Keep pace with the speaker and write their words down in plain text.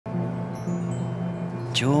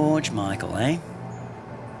George Michael, eh?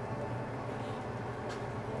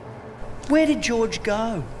 Where did George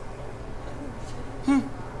go?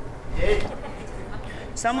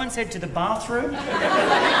 Someone said to the bathroom,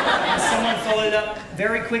 and someone followed up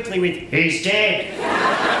very quickly with, "He's dead."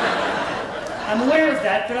 I'm aware of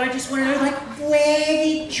that, but I just want to know, like, where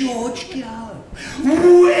did George go?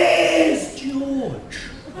 Where's George?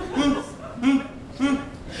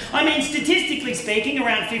 I mean, statistically speaking,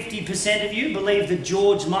 around 50% of you believe that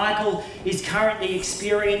George Michael is currently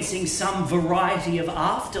experiencing some variety of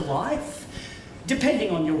afterlife,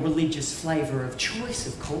 depending on your religious flavour of choice,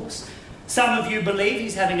 of course. Some of you believe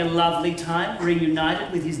he's having a lovely time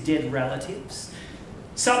reunited with his dead relatives.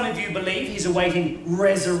 Some of you believe he's awaiting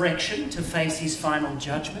resurrection to face his final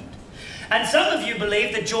judgment. And some of you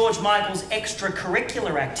believe that George Michael's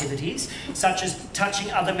extracurricular activities, such as touching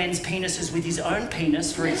other men's penises with his own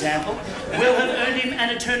penis, for example, will have earned him an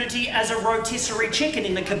eternity as a rotisserie chicken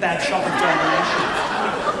in the kebab shop of damnation.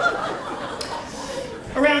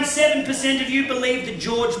 Around 7% of you believe that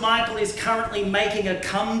George Michael is currently making a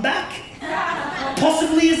comeback,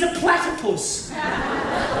 possibly as a platypus.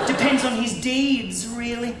 Depends on his deeds,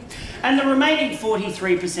 really. And the remaining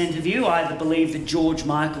 43% of you either believe that George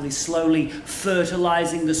Michael is slowly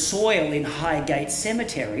fertilising the soil in Highgate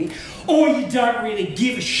Cemetery, or you don't really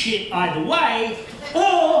give a shit either way,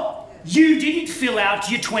 or you didn't fill out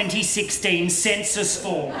your 2016 census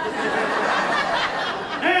form.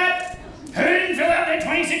 Who didn't fill out their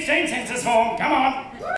 2016 census form? Come on.